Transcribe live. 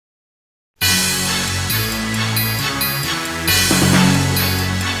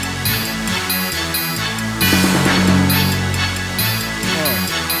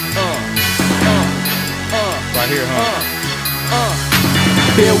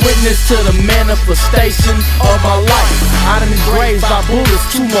bear witness to the manifestation of my life. I done been grazed by bullets,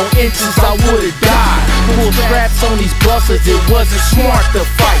 2 more inches I would've died. Full straps on these busters, it wasn't smart to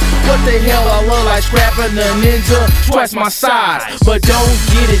fight. What the hell, I look like scrapping a ninja, twice my size. But don't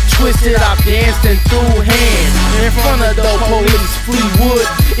get it twisted, I've danced and threw hands. In front of the police, Fleetwood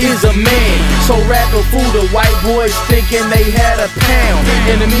is a man. So rapid fool, the white boys thinking they had a pound.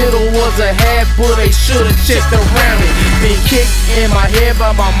 In the middle was a half, but they should've checked around it. Been kicked in my head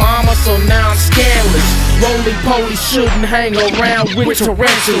by my mama, so now I'm scandalous. Roly-poly shouldn't hang around with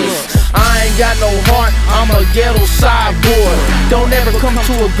tarantulas. I ain't got no heart, I'm a ghetto sideboard. Don't ever come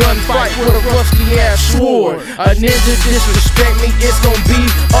to a gunfight with a rusty ass sword. A ninja disrespect me, it's gon' be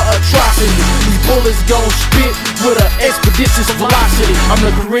a atrocity. These bullets gon' spit with an expeditious velocity. I'm the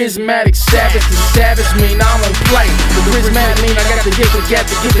charismatic savage, the savage mean I don't play. The charismatic mean I got to get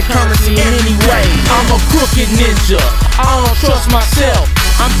the currency in any way. I'm a crooked ninja, I don't trust myself.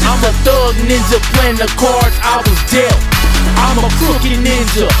 I'm a thug ninja playing the cards I was dealt. I'm a crooked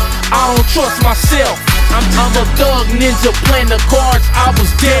ninja, I don't trust myself. I'm a thug ninja playing the cards I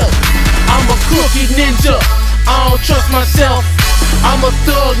was dealt. I'm a crooked ninja, I don't trust myself. I'm a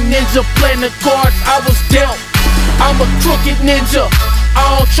thug ninja playing the cards I was dealt. I'm a crooked ninja, I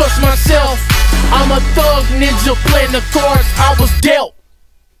don't trust myself. I'm a thug ninja playing the cards I was dealt.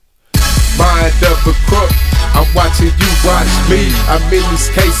 Mind of a crook, I'm watching you watch me. I'm in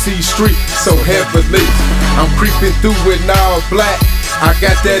this KC street so heavily. I'm creeping through in all black. I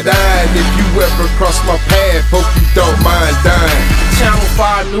got that iron. If you ever cross my path, hope you don't mind dying. Channel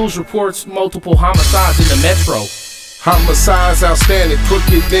 5 news reports multiple homicides in the metro. Homicides outstanding,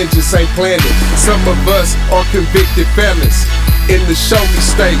 crooked ninjas ain't planning. Some of us are convicted felons in the show me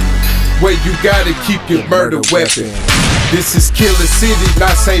state, where you gotta keep your murder weapon. This is Killer City,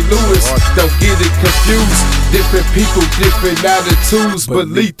 not St. Louis. Don't get it confused. Different people, different attitudes,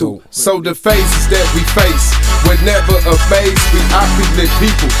 but lethal. So the phases that we face were never amazed. We opulent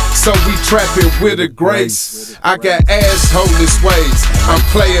people, so we trapping with a grace. I got assholeless ways. I'm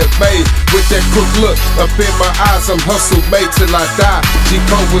player made with that crook look up in my eyes. I'm hustle made till I die.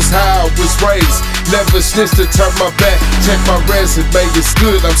 G-Code was how I was raised. Never snitched to turn my back. Check my resume, it's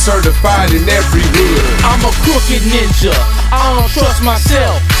good. I'm certified in every hood. I'm a crooked ninja, I don't trust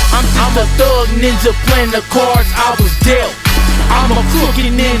myself. I'm a thug ninja playing the cards I was dealt. I'm a crooked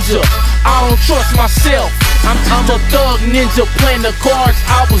ninja, I don't trust myself. I'm a thug ninja playing the cards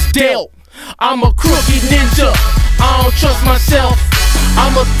I was dealt. I'm a crooked ninja, I don't trust myself.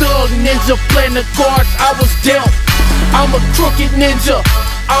 I'm a thug ninja playing the cards I was dealt. I'm a crooked ninja,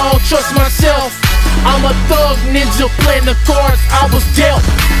 I don't trust myself. I'm a thug ninja playing the cards I was dealt.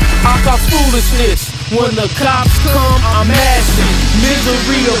 I cause foolishness, when the cops come, I'm mashing.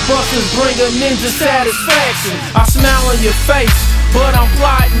 Misery of busters bring a ninja satisfaction. I smile on your face, but I'm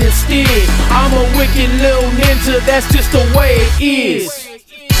plotting instead. I'm a wicked little ninja, that's just the way it is.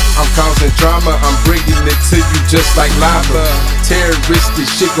 I'm causing drama, I'm bringing it to you just like lava. Terroristic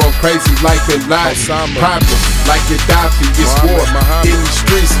shit going crazy like Bin Laden. Problem like Gaddafi, it's war. In the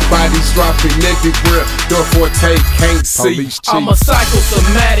streets, bodies dropping everywhere. Door Forte can't see. I'm a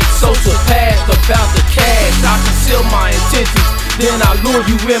psychosomatic sociopath about the cash. I conceal my intentions, then I lure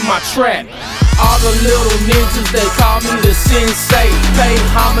you in my trap. All the little ninjas, they call me the sensei. Pay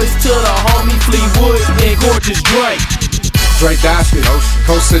homage to the homie Fleetwood and Gorjus DRE. Dre Dawson,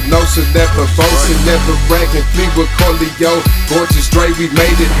 Costa Nostra, never boasting, never bragging. Fleetwood, Corleone, Gorjus DRE, we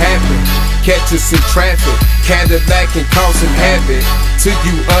made it happen. Catch us in traffic, Cadillac and causing havoc. To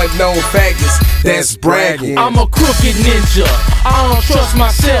you unknown faggots, that's bragging. I'm a crooked ninja, I don't trust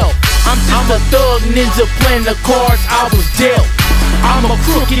myself. I'm a thug ninja playing the cards I was dealt. I'm a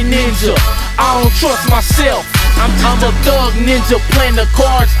crooked ninja, I don't trust myself. I'm a thug ninja playing the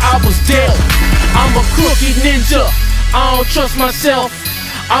cards I was dealt. I'm a crooked ninja, I don't trust myself.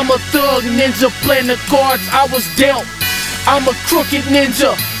 I'm a thug ninja playing the cards I was dealt. I'm a crooked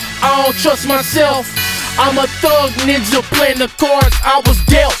ninja, I don't trust myself. I'm a thug ninja playing the cards I was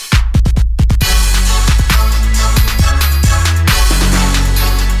dealt.